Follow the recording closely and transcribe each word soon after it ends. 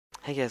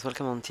Hey guys,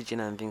 welcome on TG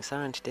and I'm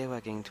Vynxar, and today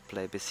we're going to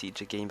play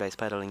Besiege, a game by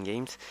Spiderling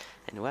Games,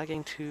 and we're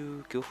going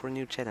to go for a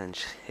new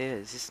challenge. Here,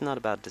 this is not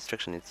about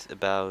destruction, it's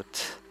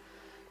about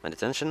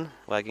manutention.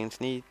 We're going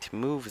to need to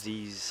move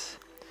these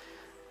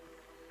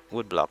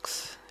wood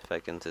blocks, if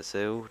I can say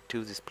so,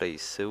 to this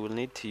place. So we'll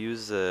need to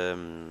use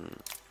the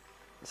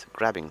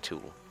grabbing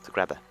tool, the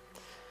grabber.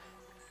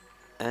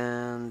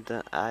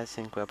 And I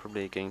think we're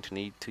probably going to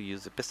need to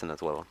use the piston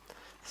as well.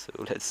 So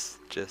let's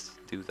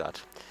just do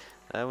that.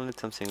 I will need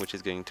something which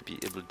is going to be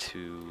able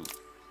to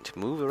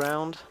move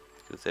around,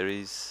 because there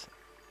is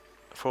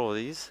 4 of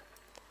these.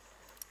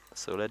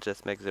 So let's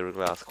just make the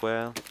regular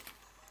square.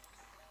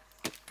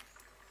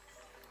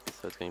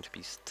 So it's going to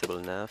be stable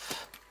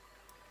enough.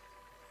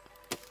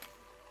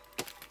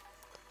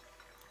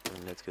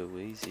 And let's go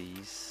with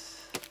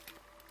these.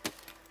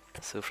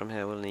 So from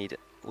here we'll need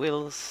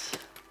wheels.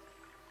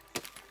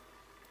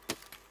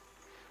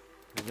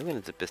 And we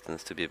need the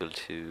pistons to be able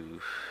to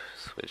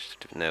switch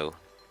to... No,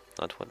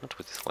 not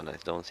with this one, I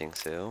don't think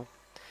so.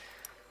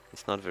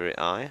 It's not very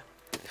high.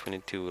 If we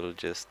need to, we'll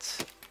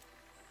just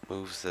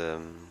move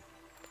the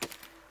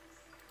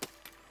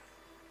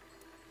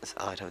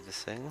height of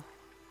this thing.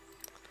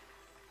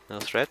 No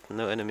threat,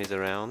 no enemies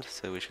around,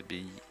 so we should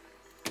be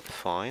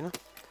fine.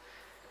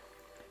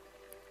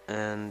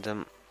 And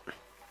I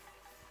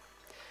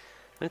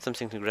need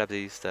something to grab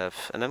these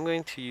stuff, and I'm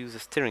going to use a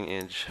steering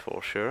edge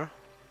for sure.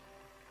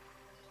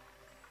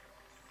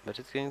 But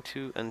it's going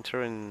to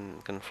enter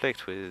in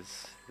conflict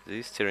with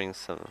these steering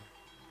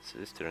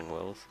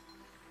wheels.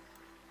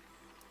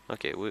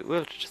 Okay,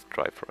 we'll just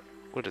try for it.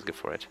 We'll just go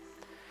for it.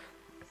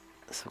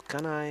 So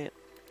can I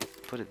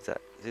put it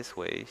this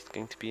way? It's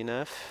going to be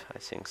enough? I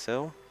think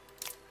so.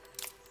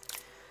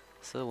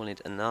 So we'll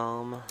need an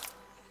arm.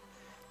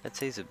 Let's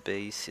say the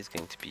base is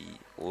going to be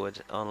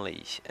wood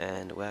only,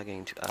 and we're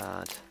going to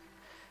add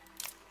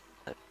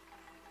a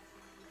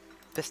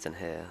piston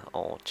here,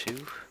 or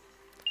 2.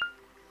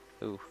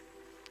 Ooh,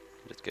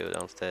 let's go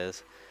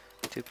downstairs.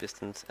 2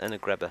 pistons and a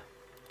grabber,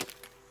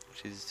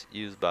 which is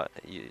used by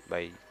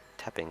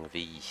tapping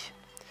V.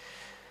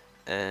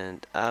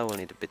 And I will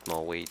need a bit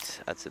more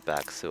weight at the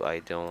back so I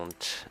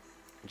don't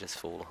just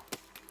fall.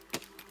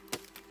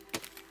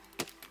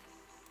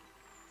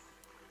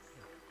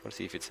 We'll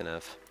see if it's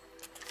enough.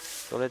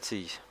 So let's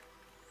see.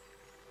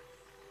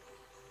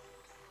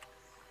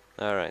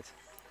 Alright.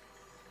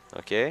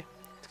 Okay.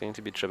 It's going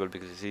to be trouble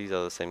because these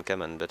are the same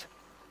command, but...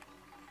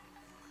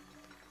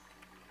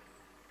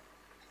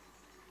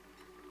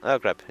 Oh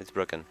crap, it's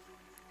broken.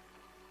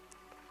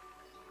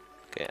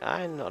 Okay,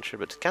 I'm not sure,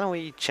 but can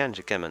we change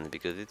the command?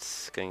 Because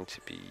it's going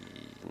to be...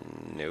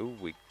 No,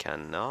 we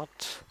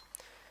cannot.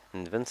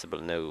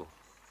 Invincible, no.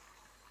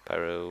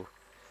 Pyro,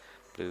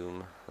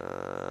 bloom,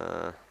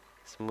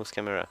 smooth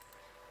camera.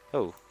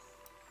 Oh.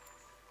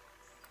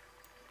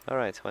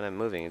 Alright, when I'm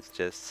moving, it's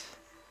just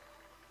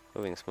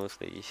moving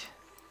smoothly.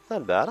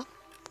 Not bad.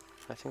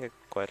 I think I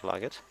quite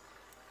like it.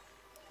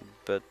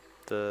 But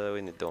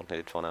we don't need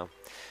it for now.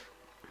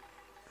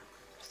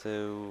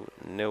 So,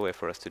 no way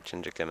for us to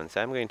change the command.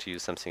 So I'm going to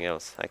use something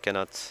else. I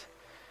cannot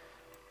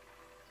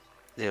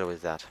deal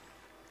with that.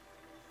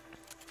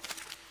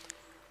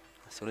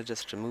 So let's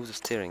just remove the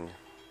steering.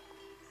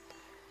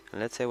 And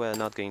let's say we're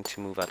not going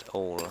to move at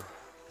all.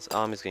 This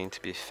arm is going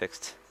to be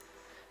fixed.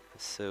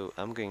 So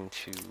I'm going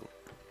to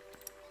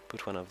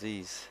put one of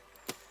these.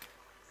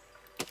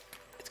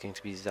 It's going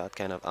to be that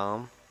kind of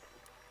arm.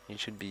 It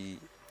should be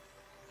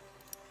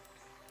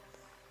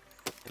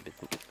a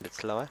bit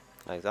slower,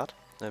 like that.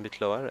 A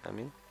bit lower, I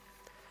mean.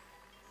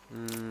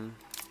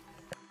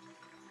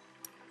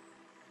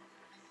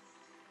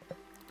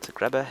 It's a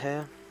grabber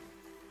here,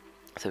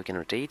 so we can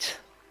rotate.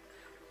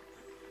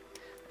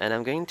 And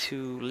I'm going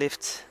to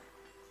lift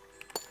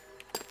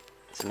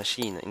the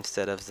machine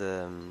instead of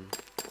the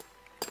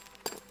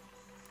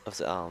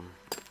arm.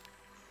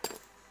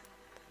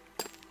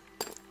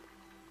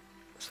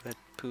 So let's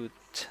put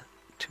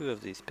 2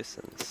 of these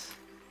pistons.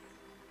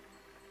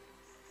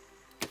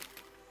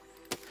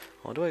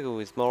 Or do I go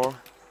with more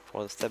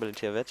for the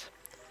stability of it?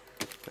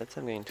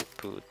 I'm going to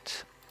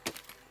put 2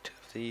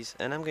 of these,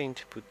 and I'm going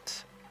to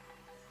put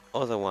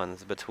other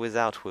ones, but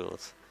without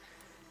wheels.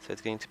 So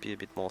it's going to be a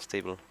bit more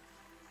stable.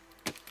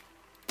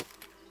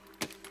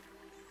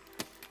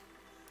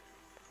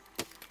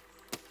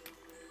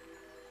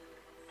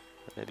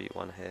 Maybe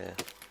one here.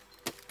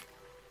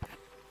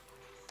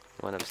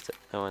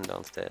 One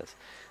downstairs.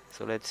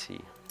 So let's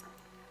see.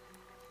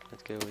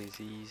 Let's go with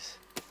these.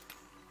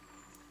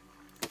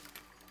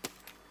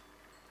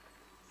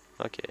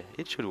 Okay,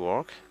 it should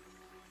work.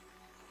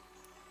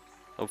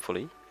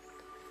 Hopefully.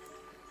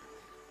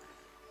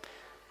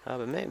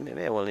 But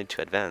maybe I will need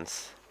to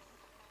advance.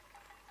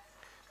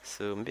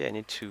 So maybe I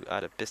need to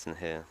add a piston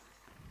here.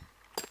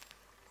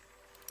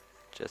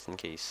 Just in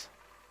case.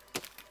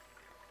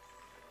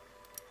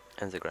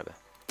 And the grabber.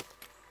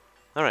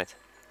 Alright.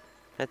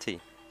 Let's see.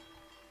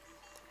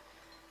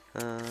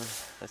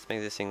 Let's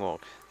make this thing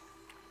work.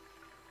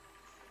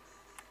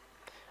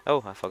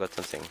 Oh, I forgot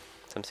something.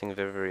 Something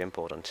very, very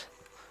important.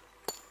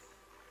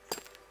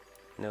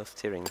 no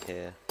steering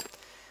here.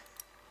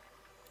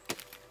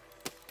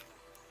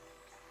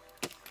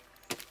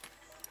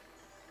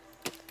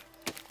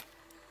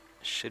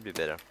 Should be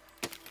better.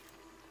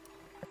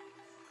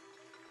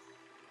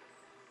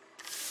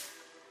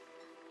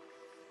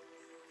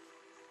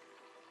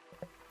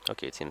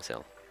 Okay, it seems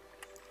so.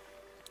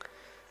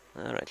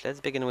 Alright, let's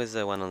begin with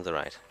the one on the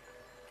right.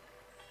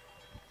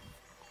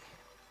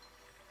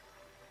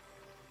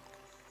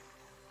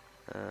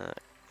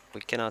 We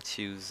cannot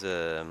use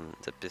the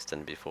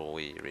piston before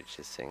we reach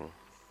this thing.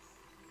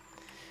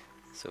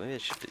 So maybe I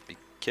should be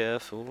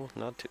careful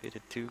not to hit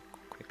it too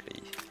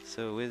quickly.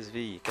 So with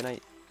V, can I...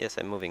 Yes,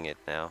 I'm moving it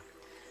now.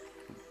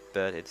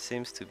 But it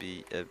seems to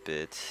be a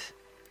bit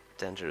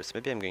dangerous.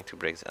 Maybe I'm going to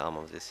break the arm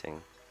of this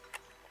thing.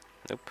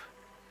 Nope.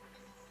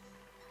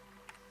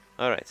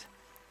 Alright.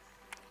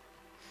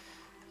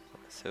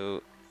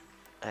 So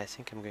I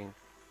think I'm going...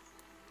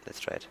 Let's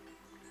try it.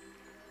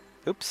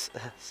 Oops,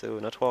 so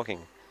not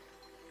walking.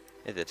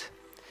 Is it?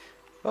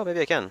 Oh,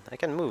 maybe I can. I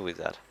can move with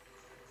that.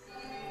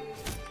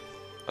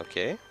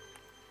 Okay.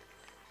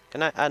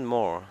 Can I add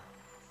more?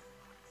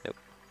 Nope.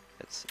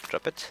 Let's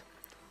drop it.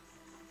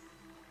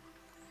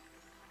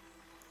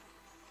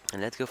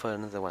 And let's go for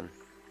another one.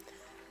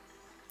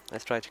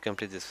 Let's try to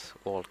complete this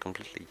wall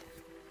completely.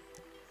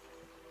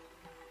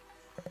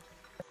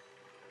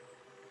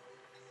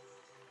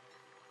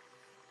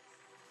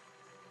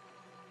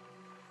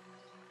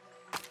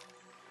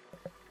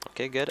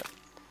 Okay, good.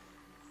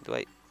 Do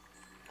I...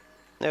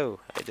 No,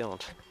 I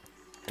don't.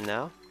 And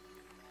now?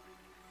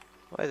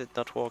 Why is it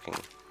not working?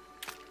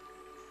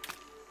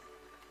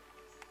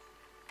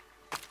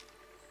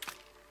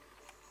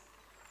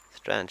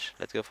 Strange.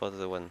 Let's go for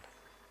the one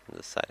on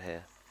the side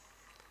here.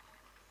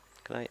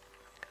 Can I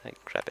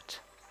grab it?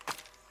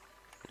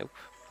 Nope.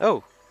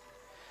 Oh!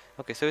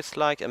 Okay, so it's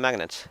like a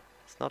magnet.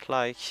 It's not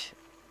like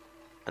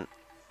an...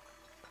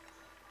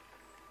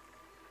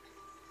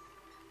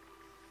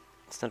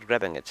 It's not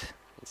grabbing it.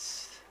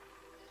 It's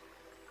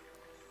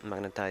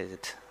magnetize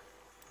it.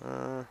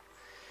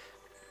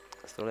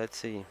 So let's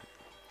see.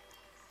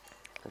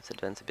 Let's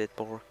advance a bit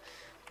more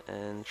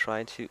and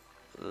try to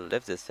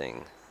lift this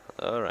thing.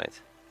 Alright.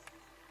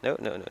 No,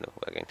 no, no, no.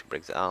 We're going to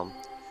break the arm.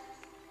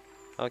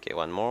 Okay,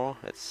 one more.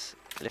 Let's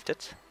lift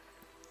it.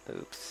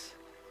 Oops.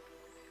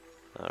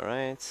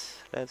 Alright.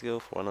 Let's go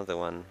for another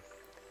one.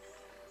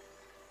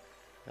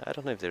 I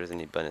don't know if there is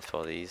any bonus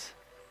for these.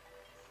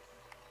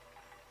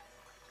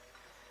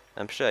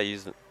 I'm sure I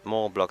used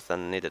more blocks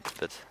than needed,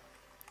 but...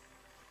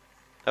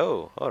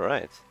 Oh,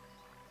 alright.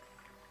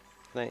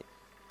 Can I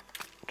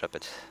drop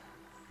it?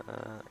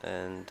 I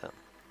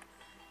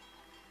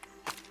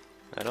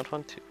don't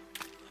want to...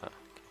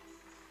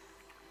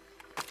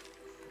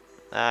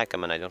 Ah,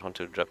 come on, I don't want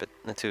to drop it,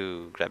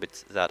 to grab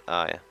it that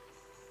high.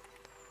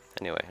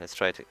 Anyway, let's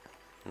try to...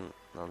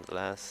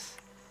 nonetheless...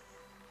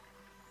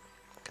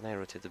 Can I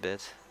rotate a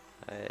bit?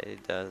 I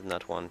does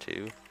not want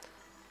to.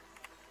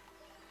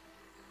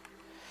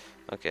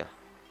 Okay,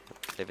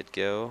 let it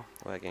go.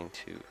 We're going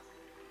to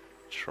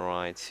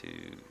try to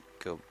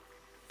go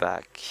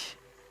back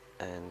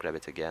and grab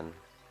it again.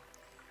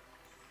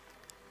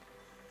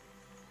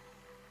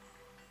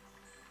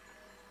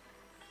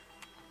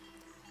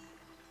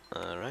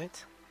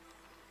 Alright.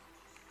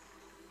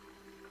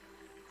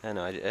 I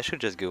know, I should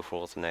just go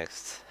for the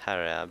next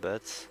area,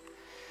 but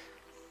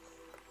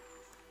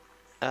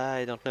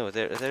I don't know.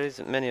 There is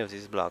many of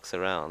these blocks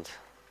around.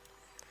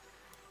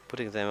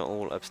 Putting them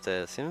all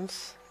upstairs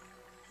seems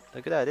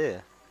a good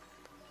idea.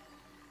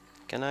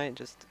 Can I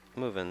just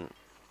move in?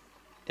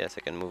 Yes,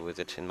 I can move with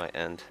it in my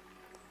hand.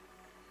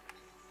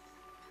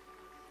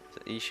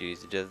 The issue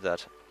is just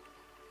that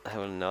I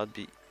will not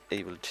be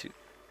able to.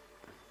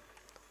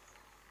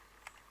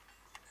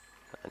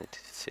 I need to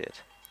see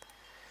it.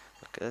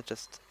 Okay, let's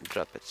just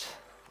drop it.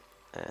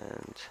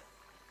 And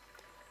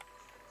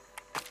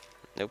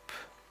nope.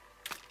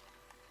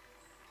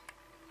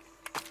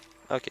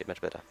 Okay, much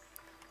better.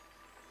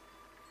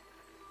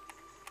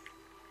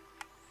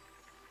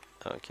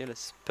 Okay,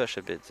 let's push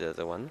a bit the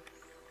other one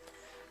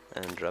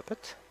and drop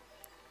it.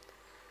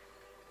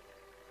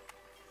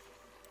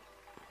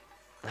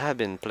 I've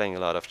been playing a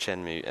lot of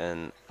Shenmue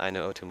and I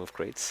know how to move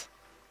crates.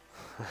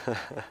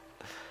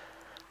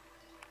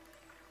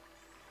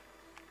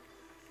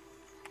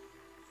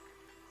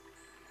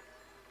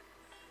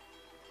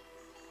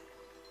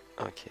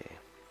 Okay.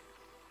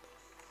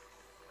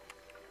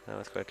 I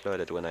was quite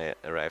loaded when I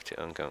arrived to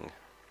Hong Kong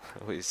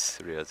with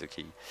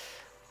Ryozuki.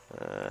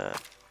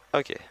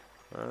 Okay.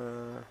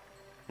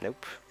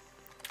 Nope.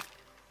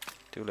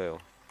 Too low.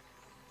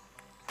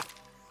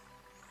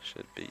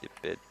 Should be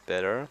a bit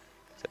better.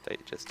 Except I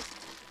just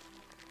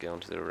go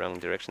into the wrong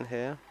direction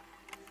here.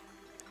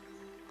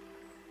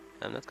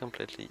 I'm not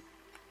completely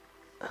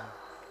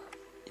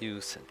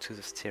used to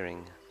the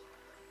steering.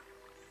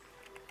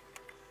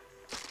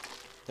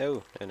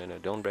 No, no, no, no,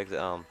 don't break the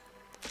arm.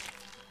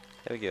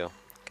 There we go.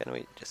 Can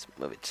we just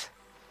move it?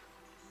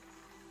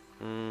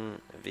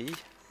 V?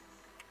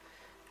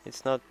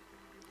 It's not...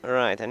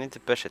 Right, I need to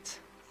push it.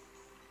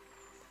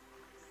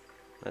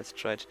 Let's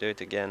try to do it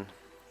again.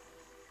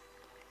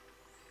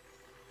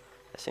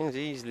 I think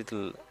these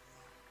little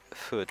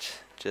foot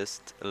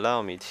just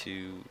allow me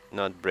to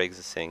not break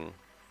the thing.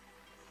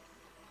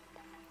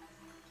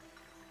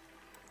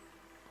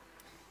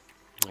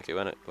 Okay,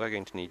 we're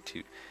going to need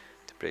to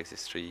break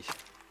this tree.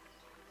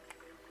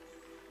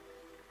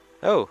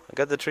 Oh, I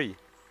got the tree.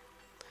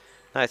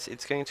 Nice,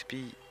 it's going to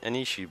be an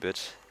issue,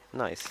 but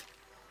nice.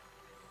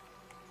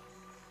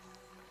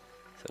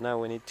 So now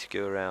we need to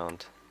go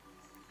around.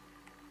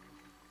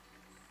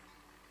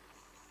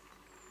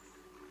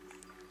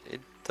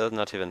 It does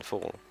not even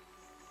fall.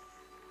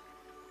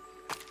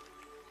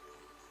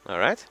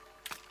 Alright.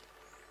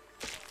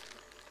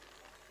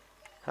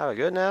 How are we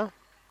good now?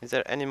 Is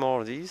there any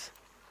more of these?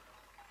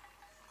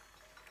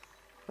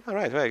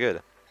 Alright, very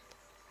good.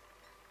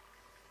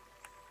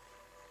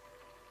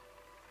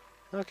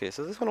 Okay,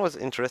 so this one was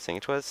interesting.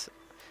 It was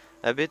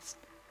a bit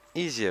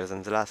easier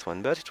than the last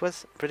one, but it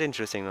was pretty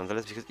interesting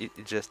nonetheless because it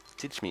just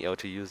teach me how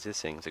to use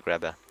this thing, the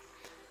grabber.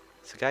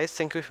 So guys,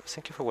 thank you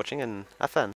for watching and have fun.